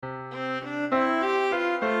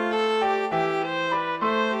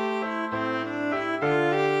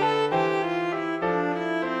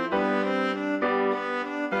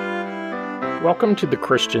Welcome to the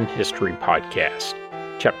Christian History Podcast,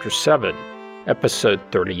 Chapter 7, Episode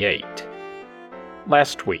 38.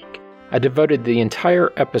 Last week, I devoted the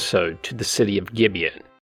entire episode to the city of Gibeon,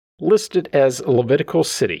 listed as a Levitical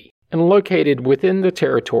city and located within the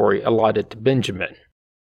territory allotted to Benjamin.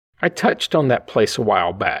 I touched on that place a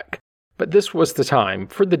while back, but this was the time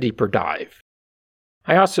for the deeper dive.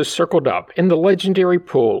 I also circled up in the legendary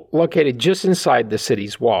pool located just inside the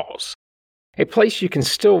city's walls, a place you can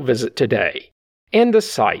still visit today, and the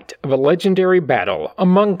site of a legendary battle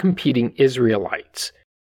among competing Israelites.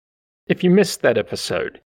 If you missed that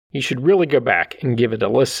episode, you should really go back and give it a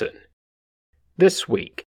listen. This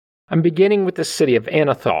week, I'm beginning with the city of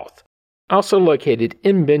Anathoth, also located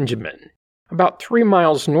in Benjamin, about 3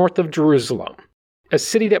 miles north of Jerusalem, a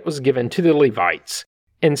city that was given to the Levites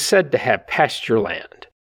and said to have pasture land.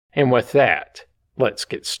 And with that, let's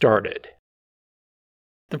get started.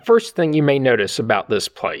 The first thing you may notice about this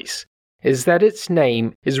place is that its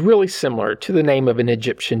name is really similar to the name of an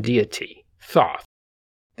Egyptian deity, Thoth.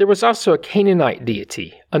 There was also a Canaanite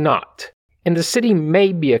deity, Anathoth, and the city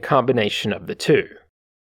may be a combination of the two.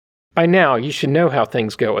 By now, you should know how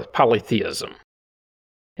things go with polytheism.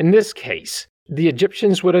 In this case, the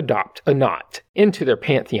Egyptians would adopt Anathoth into their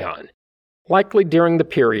pantheon, likely during the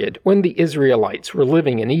period when the Israelites were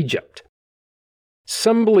living in Egypt.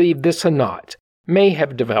 Some believe this Anathoth may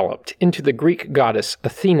have developed into the Greek goddess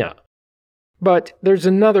Athena. But there's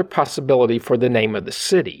another possibility for the name of the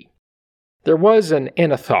city. There was an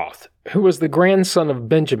Anathoth who was the grandson of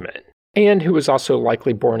Benjamin, and who was also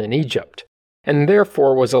likely born in Egypt, and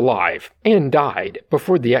therefore was alive and died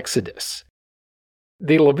before the Exodus.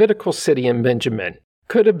 The Levitical city in Benjamin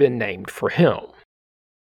could have been named for him.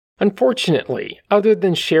 Unfortunately, other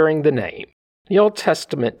than sharing the name, the Old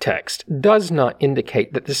Testament text does not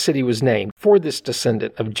indicate that the city was named for this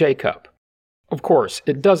descendant of Jacob. Of course,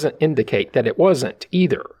 it doesn't indicate that it wasn't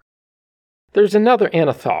either. There's another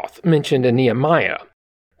Anathoth mentioned in Nehemiah,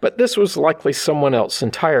 but this was likely someone else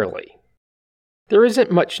entirely. There isn't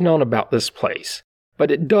much known about this place,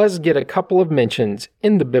 but it does get a couple of mentions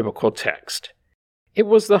in the biblical text. It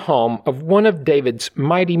was the home of one of David's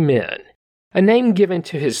mighty men, a name given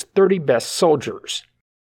to his 30 best soldiers.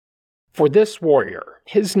 For this warrior,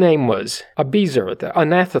 his name was Jazer the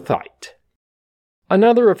Anathothite.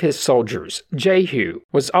 Another of his soldiers, Jehu,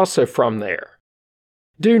 was also from there.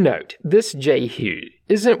 Do note, this Jehu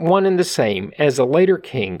isn't one and the same as a later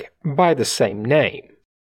king by the same name.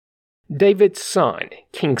 David's son,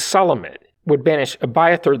 King Solomon, would banish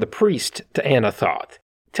Abiathar the priest to Anathoth,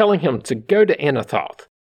 telling him to go to Anathoth,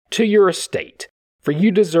 to your estate, for you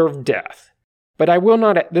deserve death. But I will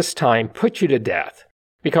not at this time put you to death,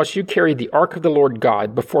 because you carried the ark of the Lord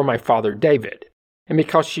God before my father David, and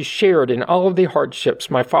because you shared in all of the hardships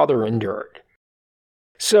my father endured.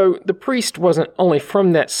 So the priest wasn't only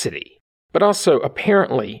from that city, but also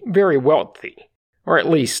apparently very wealthy, or at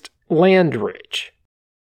least land rich.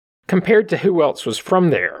 Compared to who else was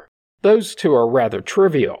from there, those two are rather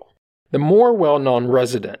trivial. The more well-known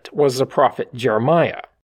resident was the prophet Jeremiah.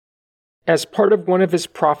 As part of one of his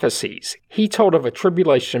prophecies, he told of a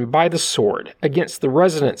tribulation by the sword against the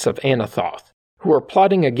residents of Anathoth, who were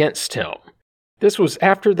plotting against him. This was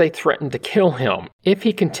after they threatened to kill him if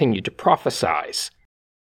he continued to prophesy.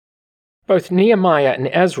 Both Nehemiah and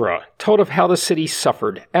Ezra told of how the city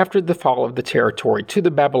suffered after the fall of the territory to the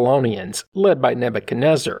Babylonians led by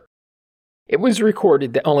Nebuchadnezzar. It was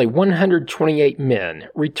recorded that only 128 men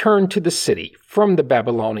returned to the city from the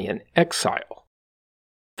Babylonian exile.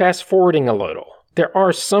 Fast forwarding a little, there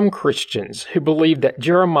are some Christians who believe that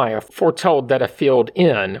Jeremiah foretold that a field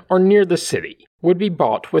in or near the city would be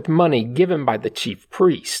bought with money given by the chief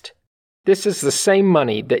priest. This is the same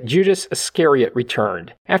money that Judas Iscariot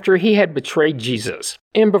returned after he had betrayed Jesus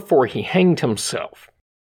and before he hanged himself.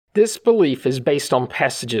 This belief is based on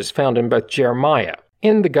passages found in both Jeremiah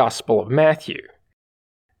and the Gospel of Matthew.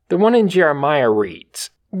 The one in Jeremiah reads,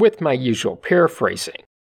 with my usual paraphrasing,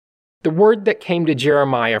 "The word that came to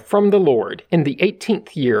Jeremiah from the Lord in the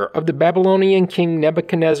 18th year of the Babylonian king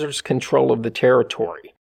Nebuchadnezzar's control of the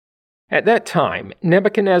territory. At that time,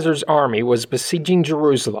 Nebuchadnezzar's army was besieging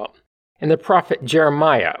Jerusalem, and the prophet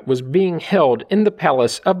Jeremiah was being held in the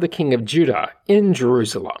palace of the king of Judah in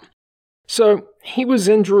Jerusalem. So he was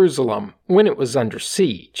in Jerusalem when it was under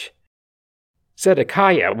siege.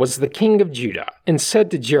 Zedekiah was the king of Judah and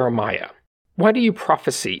said to Jeremiah, 'Why do you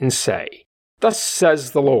prophesy and say, Thus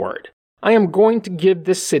says the Lord, I am going to give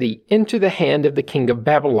this city into the hand of the king of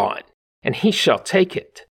Babylon, and he shall take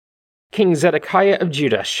it. King Zedekiah of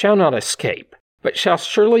Judah shall not escape, but shall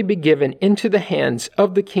surely be given into the hands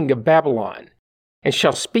of the king of Babylon, and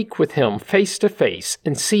shall speak with him face to face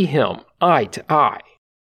and see him eye to eye,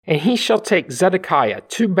 and he shall take Zedekiah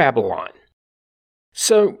to Babylon.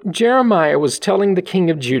 So Jeremiah was telling the king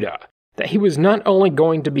of Judah that he was not only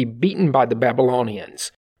going to be beaten by the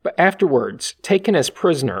Babylonians, but afterwards taken as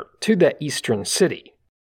prisoner to that eastern city.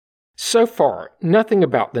 So far, nothing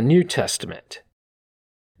about the New Testament.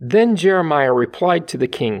 Then Jeremiah replied to the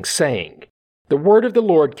king, saying, "The word of the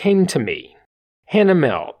Lord came to me.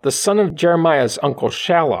 Hanamel, the son of Jeremiah's uncle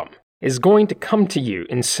Shallum, is going to come to you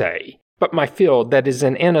and say, 'But my field that is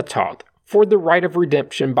in Anathoth, for the right of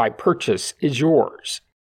redemption by purchase, is yours.'"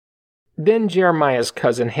 Then Jeremiah's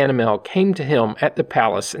cousin Hanamel came to him at the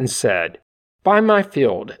palace and said, "Buy my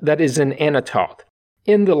field that is in Anathoth,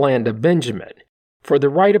 in the land of Benjamin, for the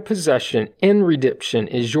right of possession and redemption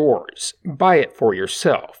is yours. Buy it for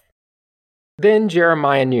yourself." Then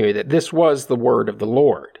Jeremiah knew that this was the word of the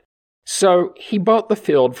Lord. So he bought the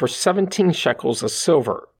field for 17 shekels of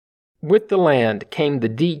silver. With the land came the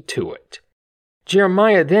deed to it.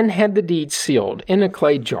 Jeremiah then had the deed sealed in a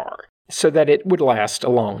clay jar, so that it would last a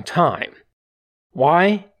long time.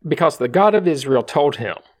 Why? Because the God of Israel told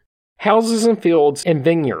him, "Houses and fields and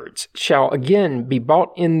vineyards shall again be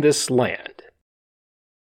bought in this land."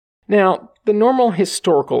 Now, the normal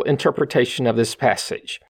historical interpretation of this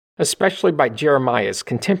passage, especially by Jeremiah's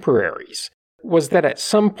contemporaries, was that at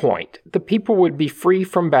some point the people would be free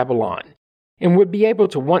from Babylon and would be able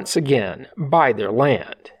to once again buy their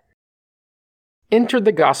land. Enter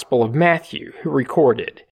the Gospel of Matthew, who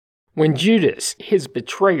recorded, "When Judas, his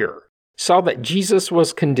betrayer, saw that Jesus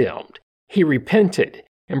was condemned, he repented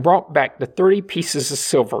and brought back the 30 pieces of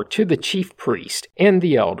silver to the chief priest and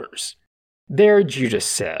the elders. There Judas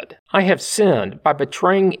said, 'I have sinned by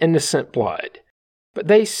betraying innocent blood.' But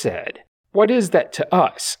they said, 'What is that to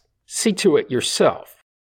us? See to it yourself.'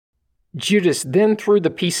 Judas then threw the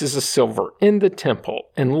pieces of silver in the temple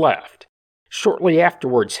and left, shortly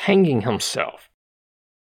afterwards hanging himself.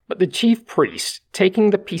 But the chief priest, taking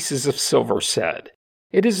the pieces of silver, said,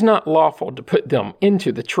 'It is not lawful to put them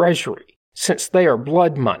into the treasury, since they are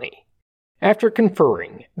blood money.' After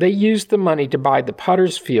conferring, they used the money to buy the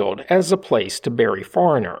potter's field as a place to bury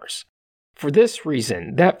foreigners. For this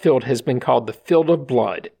reason, that field has been called the Field of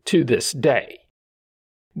Blood to this day.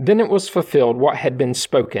 Then it was fulfilled what had been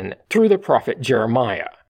spoken through the prophet Jeremiah.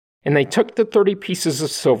 And they took the 30 pieces of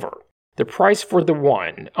silver, the price for the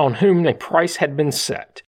one on whom a price had been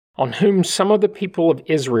set, on whom some of the people of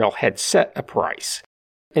Israel had set a price,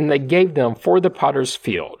 and they gave them for the potter's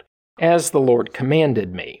field, as the Lord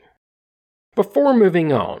commanded me." Before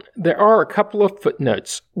moving on, there are a couple of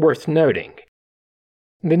footnotes worth noting.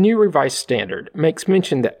 The New Revised Standard makes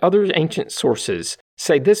mention that other ancient sources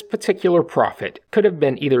say this particular prophet could have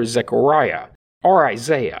been either Zechariah or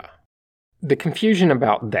Isaiah. The confusion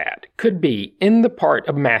about that could be in the part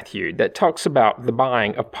of Matthew that talks about the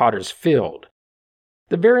buying of potter's field.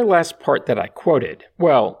 The very last part that I quoted,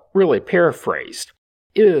 well, really paraphrased,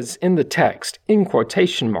 is in the text in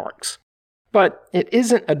quotation marks, but it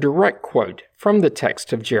isn't a direct quote from the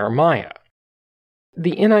text of Jeremiah.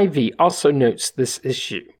 The NIV also notes this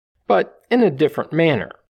issue, but in a different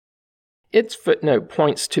manner. Its footnote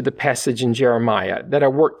points to the passage in Jeremiah that I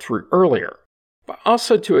worked through earlier, but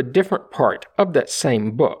also to a different part of that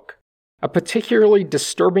same book, a particularly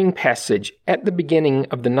disturbing passage at the beginning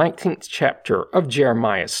of the 19th chapter of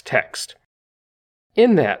Jeremiah's text.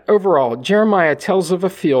 In that, overall, Jeremiah tells of a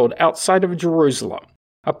field outside of Jerusalem,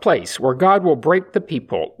 a place where God will break the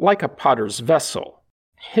people like a potter's vessel.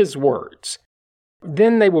 His words.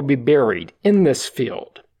 Then they will be buried in this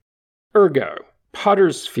field. Ergo,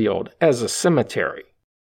 potter's field as a cemetery.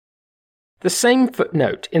 The same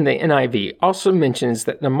footnote in the NIV also mentions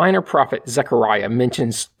that the minor prophet Zechariah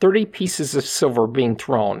mentions 30 pieces of silver being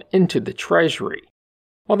thrown into the treasury.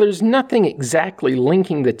 While there's nothing exactly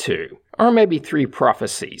linking the two, or maybe 3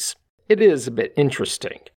 prophecies, it is a bit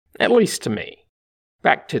interesting, at least to me.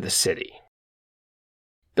 Back to the city.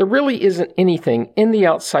 There really isn't anything in the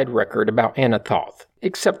outside record about Anathoth,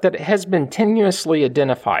 except that it has been tenuously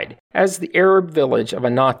identified as the Arab village of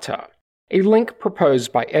Anathoth, a link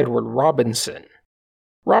proposed by Edward Robinson.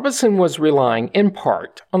 Robinson was relying in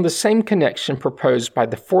part on the same connection proposed by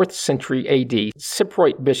the 4th century AD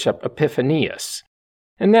Cypriote bishop Epiphanius.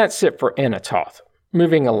 And that's it for Anathoth.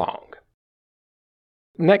 Moving along.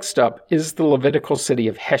 Next up is the Levitical city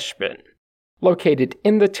of Heshbon, located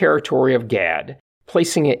in the territory of Gad,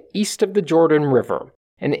 placing it east of the Jordan River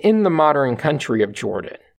and in the modern country of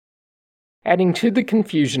Jordan. Adding to the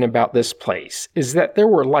confusion about this place is that there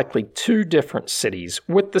were likely 2 different cities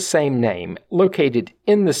with the same name located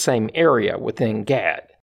in the same area within Gad.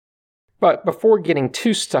 But before getting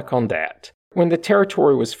too stuck on that, when the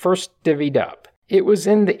territory was first divvied up, It was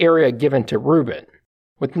in the area given to Reuben,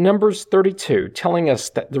 with Numbers 32 telling us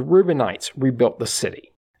that the Reubenites rebuilt the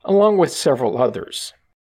city, along with several others.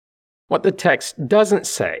 What the text doesn't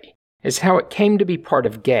say is how it came to be part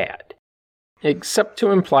of Gad, except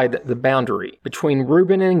to imply that the boundary between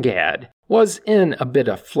Reuben and Gad was in a bit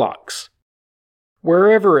of flux.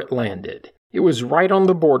 Wherever it landed, it was right on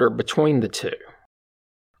the border between the two.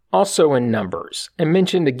 Also in Numbers, and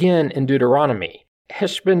mentioned again in Deuteronomy,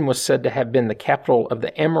 Heshbon was said to have been the capital of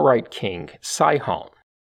the Amorite king Sihon.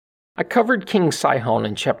 I covered King Sihon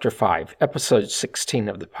in Chapter 5, Episode 16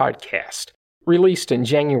 of the podcast, released in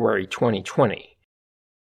January 2020.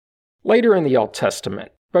 Later in the Old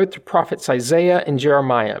Testament, both the prophets Isaiah and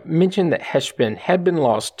Jeremiah mentioned that Heshbon had been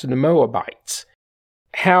lost to the Moabites.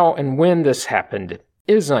 How and when this happened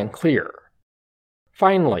is unclear.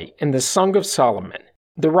 Finally, in the Song of Solomon,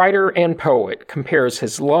 the writer and poet compares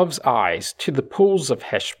his love's eyes to the pools of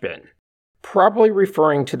Heshbon, probably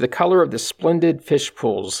referring to the color of the splendid fish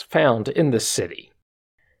pools found in the city.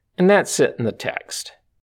 And that's it in the text.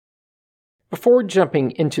 Before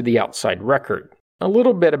jumping into the outside record, a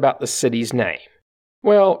little bit about the city's name.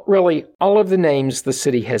 Well, really, all of the names the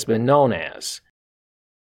city has been known as.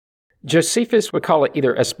 Josephus would call it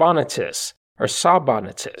either Esbonitis or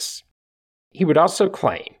Sabonitis. He would also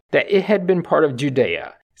claim that it had been part of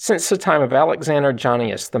Judea since the time of Alexander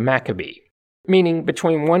Jonius the Maccabee, meaning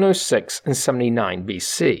between 106 and 79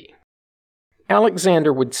 BC.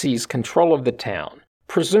 Alexander would seize control of the town,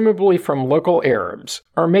 presumably from local Arabs,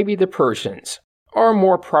 or maybe the Persians, or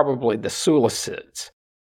more probably the Seleucids.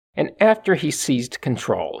 And after he seized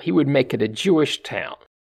control, he would make it a Jewish town.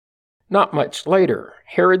 Not much later,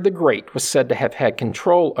 Herod the Great was said to have had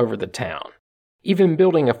control over the town, even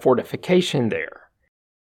building a fortification there.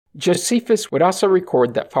 Josephus would also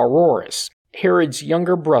record that Pharoras, Herod's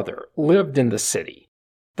younger brother, lived in the city,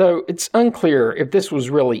 though it's unclear if this was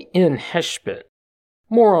really in Heshbon.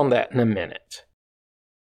 More on that in a minute.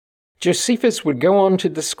 Josephus would go on to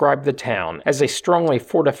describe the town as a strongly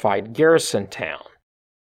fortified garrison town.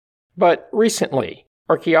 But recently,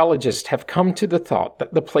 archaeologists have come to the thought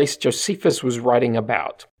that the place Josephus was writing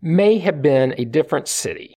about may have been a different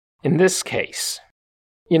city in this case.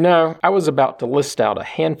 You know, I was about to list out a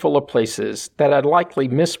handful of places that I'd likely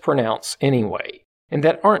mispronounce anyway, and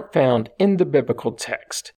that aren't found in the biblical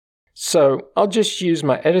text. So I'll just use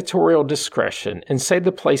my editorial discretion and say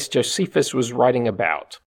the place Josephus was writing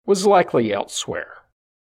about was likely elsewhere.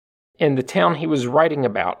 And the town he was writing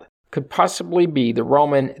about could possibly be the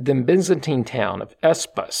Roman then Byzantine town of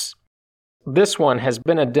Espus. This one has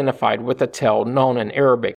been identified with a tell known in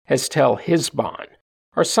Arabic as Tel Heshbon,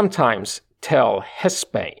 or sometimes Tel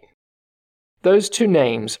Heshbon. Those two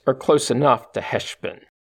names are close enough to Heshbon.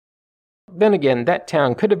 Then again, that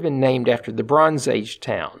town could have been named after the Bronze Age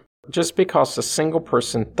town, just because a single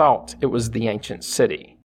person thought it was the ancient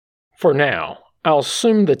city. For now, I'll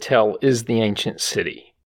assume the tell is the ancient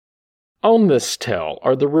city. On this tell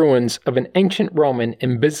are the ruins of an ancient Roman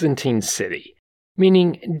and Byzantine city,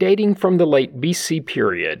 meaning dating from the late BC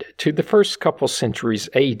period to the first couple centuries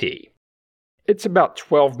AD. It's about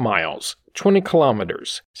 12 miles, 20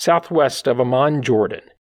 kilometers, southwest of Amman, Jordan,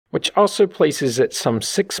 which also places it some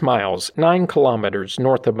 6 miles, 9 kilometers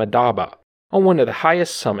north of Madaba, on one of the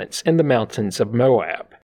highest summits in the mountains of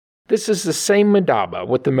Moab. This is the same Madaba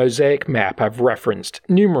with the mosaic map I've referenced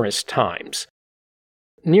numerous times.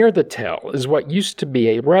 Near the tell is what used to be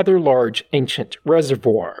a rather large ancient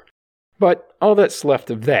reservoir, but all that's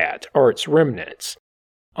left of that are its remnants.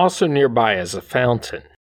 Also nearby is a fountain.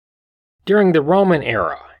 During the Roman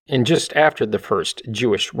era, and just after the First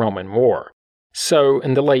Jewish-Roman War, so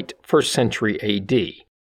in the late 1st century AD,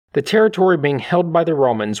 the territory being held by the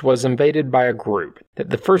Romans was invaded by a group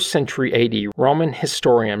that the 1st century AD Roman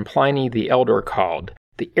historian Pliny the Elder called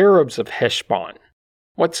the Arabs of Heshbon.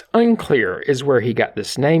 What's unclear is where he got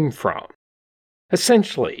this name from.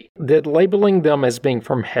 Essentially, did labeling them as being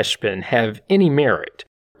from Heshbon have any merit,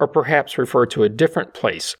 or perhaps refer to a different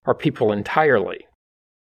place or people entirely?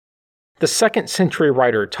 The 2nd century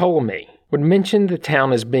writer Ptolemy would mention the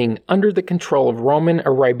town as being under the control of Roman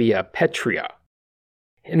Arabia Petrea.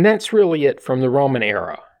 And that's really it from the Roman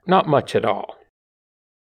era, not much at all.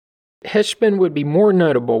 Heshbon would be more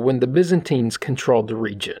notable when the Byzantines controlled the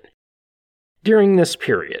region. During this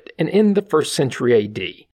period, and in the 1st century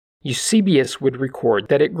AD, Eusebius would record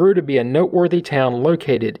that it grew to be a noteworthy town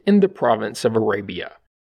located in the province of Arabia.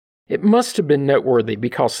 It must have been noteworthy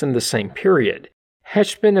because in the same period,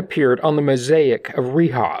 Heshbon appeared on the mosaic of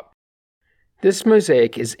Rehob. This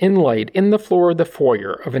mosaic is inlaid in the floor of the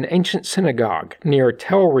foyer of an ancient synagogue near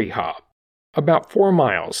Tel Rehob, about 4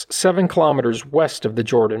 miles, 7 kilometers west of the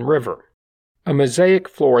Jordan River. a mosaic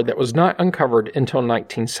floor that was not uncovered until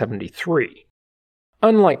 1973.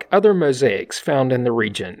 Unlike other mosaics found in the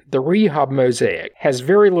region, the Rehob mosaic has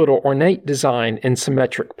very little ornate design and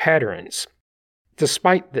symmetric patterns.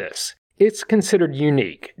 Despite this, it's considered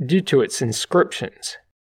unique due to its inscriptions.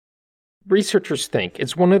 Researchers think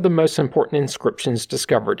it's one of the most important inscriptions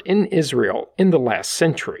discovered in Israel in the last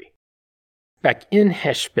century. Back in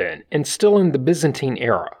Heshbon, and still in the Byzantine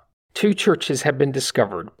era, 2 churches have been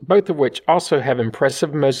discovered, both of which also have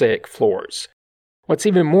impressive mosaic floors. What's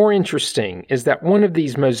even more interesting is that one of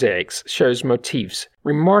these mosaics shows motifs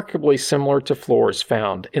remarkably similar to floors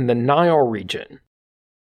found in the Nile region.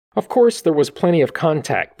 Of course, there was plenty of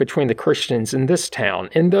contact between the Christians in this town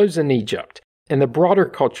and those in Egypt, and the broader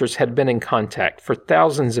cultures had been in contact for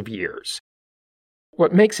thousands of years.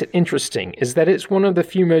 What makes it interesting is that it's one of the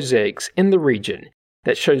few mosaics in the region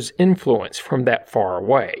that shows influence from that far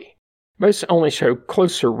away. Most only show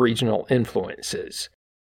closer regional influences.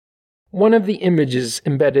 One of the images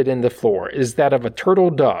embedded in the floor is that of a turtle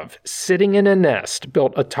dove sitting in a nest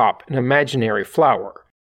built atop an imaginary flower.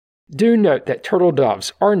 Do note that turtle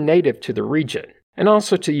doves are native to the region, and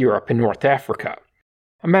also to Europe and North Africa.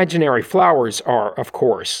 Imaginary flowers are, of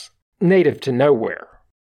course, native to nowhere.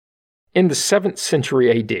 In the 7th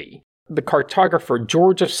century AD, the cartographer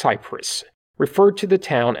George of Cyprus referred to the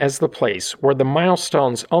town as the place where the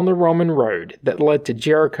milestones on the Roman road that led to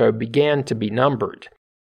Jericho began to be numbered.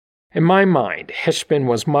 In my mind, Heshbon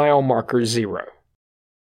was mile marker 0.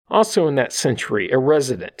 Also in that century, a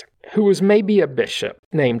resident, who was maybe a bishop,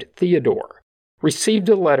 named Theodore, received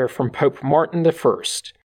a letter from Pope Martin I.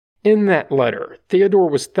 In that letter, Theodore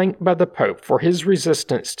was thanked by the Pope for his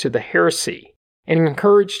resistance to the heresy and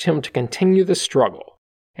encouraged him to continue the struggle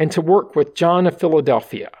and to work with John of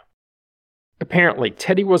Philadelphia. Apparently,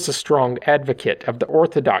 Teddy was a strong advocate of the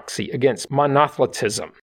orthodoxy against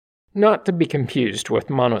monothelitism, not to be confused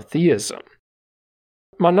with monotheism.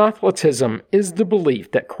 Monothelitism is the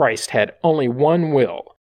belief that Christ had only one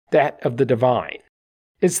will, that of the divine.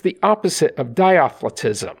 It's the opposite of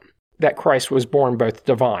diothelitism, that Christ was born both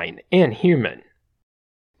divine and human.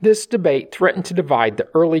 This debate threatened to divide the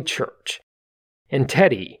early church, and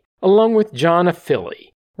Teddy, along with John of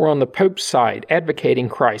Philly, were on the Pope's side advocating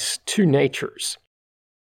Christ's 2 natures.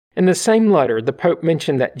 In the same letter, the Pope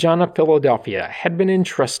mentioned that John of Philadelphia had been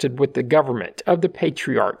entrusted with the government of the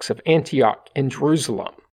patriarchs of Antioch and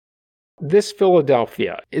Jerusalem. This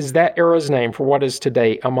Philadelphia is that era's name for what is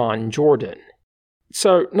today Amman, Jordan,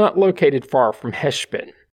 so not located far from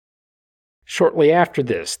Heshbon. Shortly after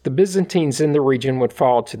this, the Byzantines in the region would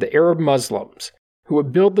fall to the Arab Muslims, who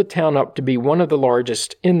would build the town up to be one of the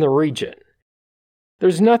largest in the region.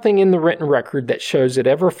 There's nothing in the written record that shows it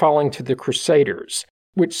ever falling to the Crusaders,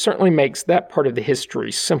 which certainly makes that part of the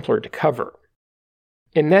history simpler to cover.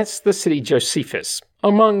 And that's the city Josephus,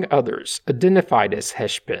 among others, identified as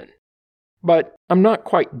Heshbon. But I'm not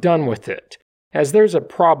quite done with it, as there's a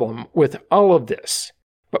problem with all of this.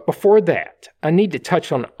 But before that, I need to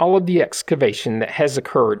touch on all of the excavation that has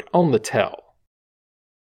occurred on the Tell.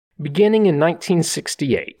 Beginning in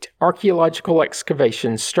 1968, archaeological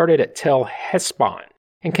excavations started at Tel Heshbon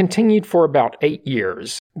and continued for about 8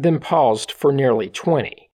 years, then paused for nearly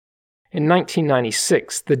 20. In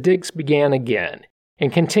 1996, the digs began again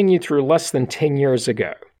and continued through less than 10 years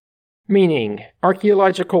ago, meaning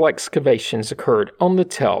archaeological excavations occurred on the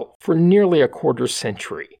Tell for nearly a quarter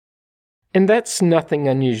century. And that's nothing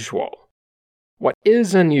unusual. What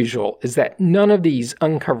is unusual is that none of these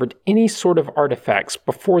uncovered any sort of artifacts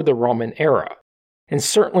before the Roman era, and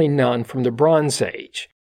certainly none from the Bronze Age,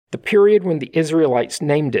 the period when the Israelites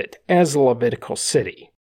named it as a Levitical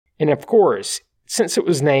city. And of course, since it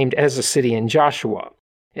was named as a city in Joshua,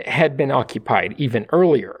 it had been occupied even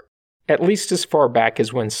earlier, at least as far back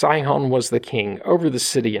as when Sihon was the king over the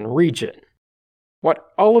city and region.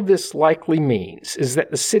 What all of this likely means is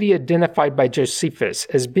that the city identified by Josephus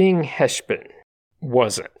as being Heshbon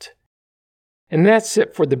wasn't. And that's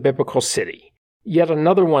it for the biblical city, yet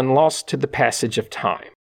another one lost to the passage of time.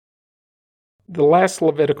 The last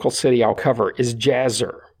Levitical city I'll cover is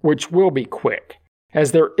Jazer, which will be quick,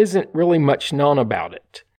 as there isn't really much known about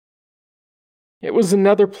it. It was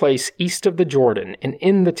another place east of the Jordan and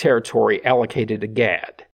in the territory allocated to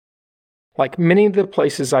Gad. Like many of the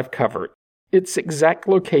places I've covered, its exact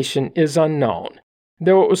location is unknown,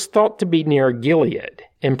 though it was thought to be near Gilead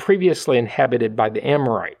and previously inhabited by the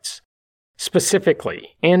Amorites.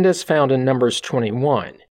 Specifically, and as found in Numbers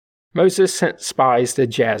 21, Moses sent spies to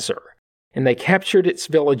Jazer, and they captured its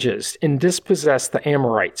villages and dispossessed the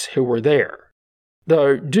Amorites who were there.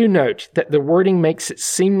 Though do note that the wording makes it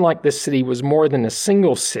seem like the city was more than a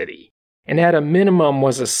single city, and at a minimum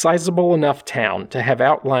was a sizable enough town to have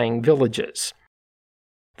outlying villages.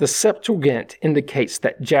 The Septuagint indicates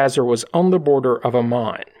that Jazer was on the border of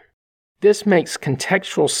Ammon. This makes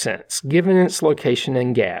contextual sense given its location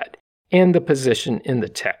in Gad and the position in the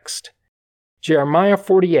text. Jeremiah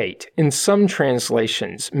 48 in some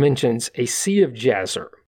translations mentions a sea of Jazer.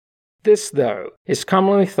 This, though, is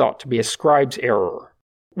commonly thought to be a scribe's error,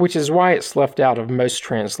 which is why it's left out of most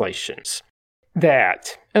translations.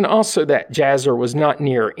 That, and also that Jazer was not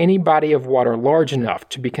near any body of water large enough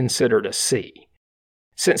to be considered a sea.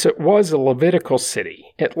 Since it was a Levitical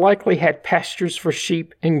city, it likely had pastures for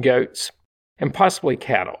sheep and goats, and possibly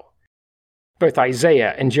cattle. Both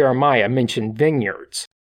Isaiah and Jeremiah mention vineyards,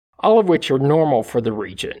 all of which are normal for the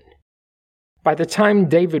region. By the time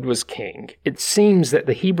David was king, it seems that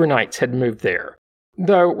the Hebronites had moved there,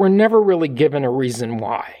 though we're never really given a reason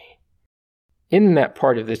why. In that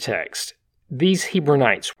part of the text, these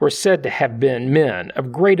Hebronites were said to have been men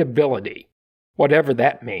of great ability, whatever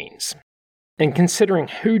that means. And considering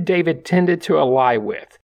who David tended to ally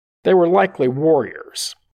with, they were likely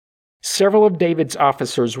warriors. Several of David's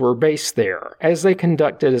officers were based there as they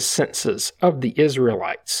conducted a census of the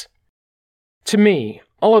Israelites. To me,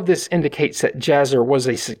 all of this indicates that Jazer was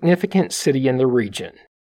a significant city in the region.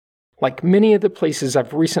 Like many of the places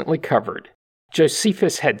I've recently covered,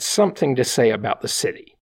 Josephus had something to say about the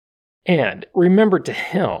city. And, remember, to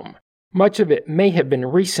him, much of it may have been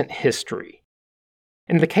recent history.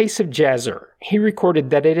 In the case of Jazer, he recorded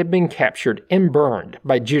that it had been captured and burned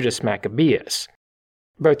by Judas Maccabeus.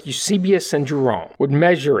 Both Eusebius and Jerome would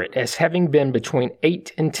measure it as having been between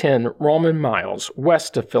 8 and 10 Roman miles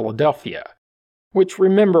west of Philadelphia, which,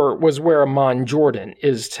 remember, was where Amman, Jordan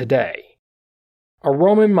is today. A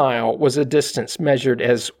Roman mile was a distance measured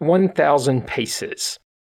as 1,000 paces,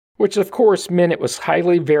 which of course meant it was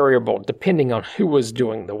highly variable depending on who was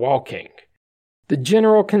doing the walking. The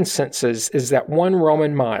general consensus is that 1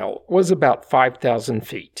 Roman mile was about 5,000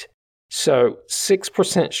 feet, so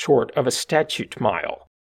 6% short of a statute mile,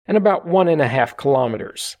 and about 1.5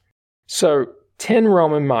 kilometers. So 10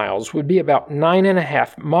 Roman miles would be about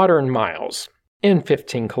 9.5 modern miles and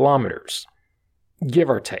 15 kilometers, give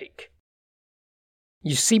or take.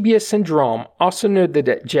 Eusebius and Jerome also noted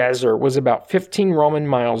that Jazer was about 15 Roman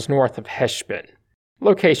miles north of Heshbon,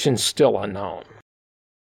 location still unknown.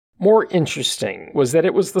 More interesting was that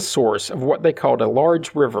it was the source of what they called a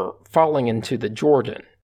large river falling into the Jordan.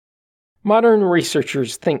 Modern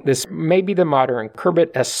researchers think this may be the modern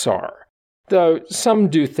Khirbet es-Sar, though some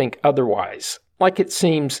do think otherwise, like it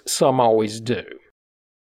seems some always do.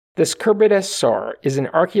 This Khirbet es-Sar is an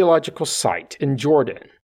archaeological site in Jordan,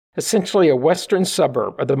 essentially a western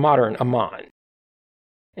suburb of the modern Amman.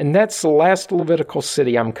 And that's the last Levitical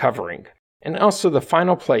city I'm covering, and also the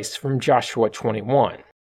final place from Joshua 21.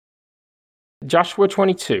 Joshua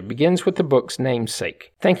 22 begins with the book's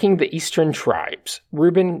namesake, thanking the eastern tribes,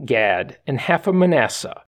 Reuben, Gad, and half of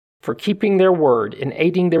Manasseh, for keeping their word and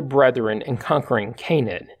aiding their brethren in conquering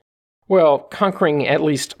Canaan. Well, conquering at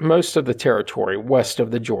least most of the territory west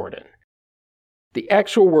of the Jordan. The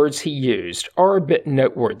actual words he used are a bit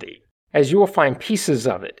noteworthy, as you will find pieces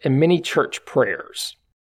of it in many church prayers.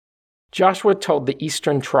 Joshua told the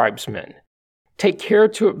eastern tribesmen, "Take care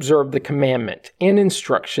to observe the commandment and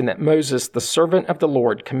instruction that Moses, the servant of the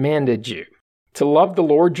Lord, commanded you, to love the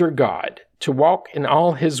Lord your God, to walk in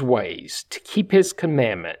all his ways, to keep his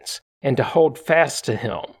commandments, and to hold fast to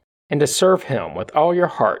him, and to serve him with all your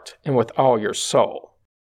heart and with all your soul."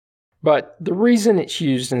 But the reason it's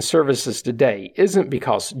used in services today isn't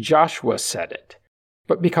because Joshua said it,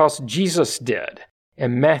 but because Jesus did,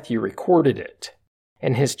 and Matthew recorded it.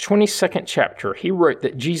 In his 22nd chapter, he wrote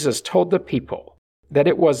that Jesus told the people that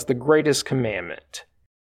it was the greatest commandment,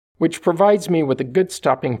 which provides me with a good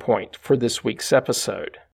stopping point for this week's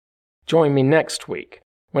episode. Join me next week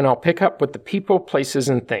when I'll pick up with the people, places,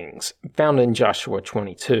 and things found in Joshua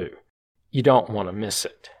 22. You don't want to miss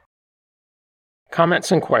it.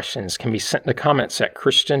 Comments and questions can be sent to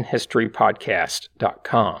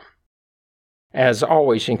comments@christianhistorypodcast.com. As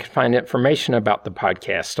always, you can find information about the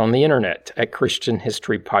podcast on the internet at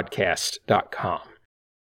christianhistorypodcast.com.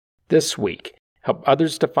 This week, help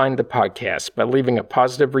others to find the podcast by leaving a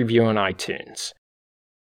positive review on iTunes.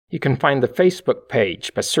 You can find the Facebook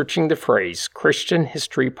page by searching the phrase Christian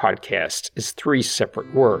History Podcast as 3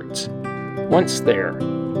 separate words. Once there,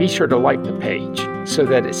 be sure to like the page so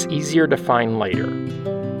that it's easier to find later.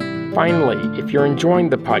 Finally, if you're enjoying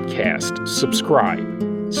the podcast, subscribe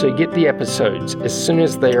so you get the episodes as soon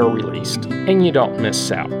as they are released and you don't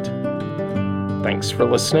miss out. Thanks for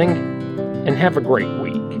listening, and have a great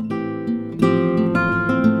week.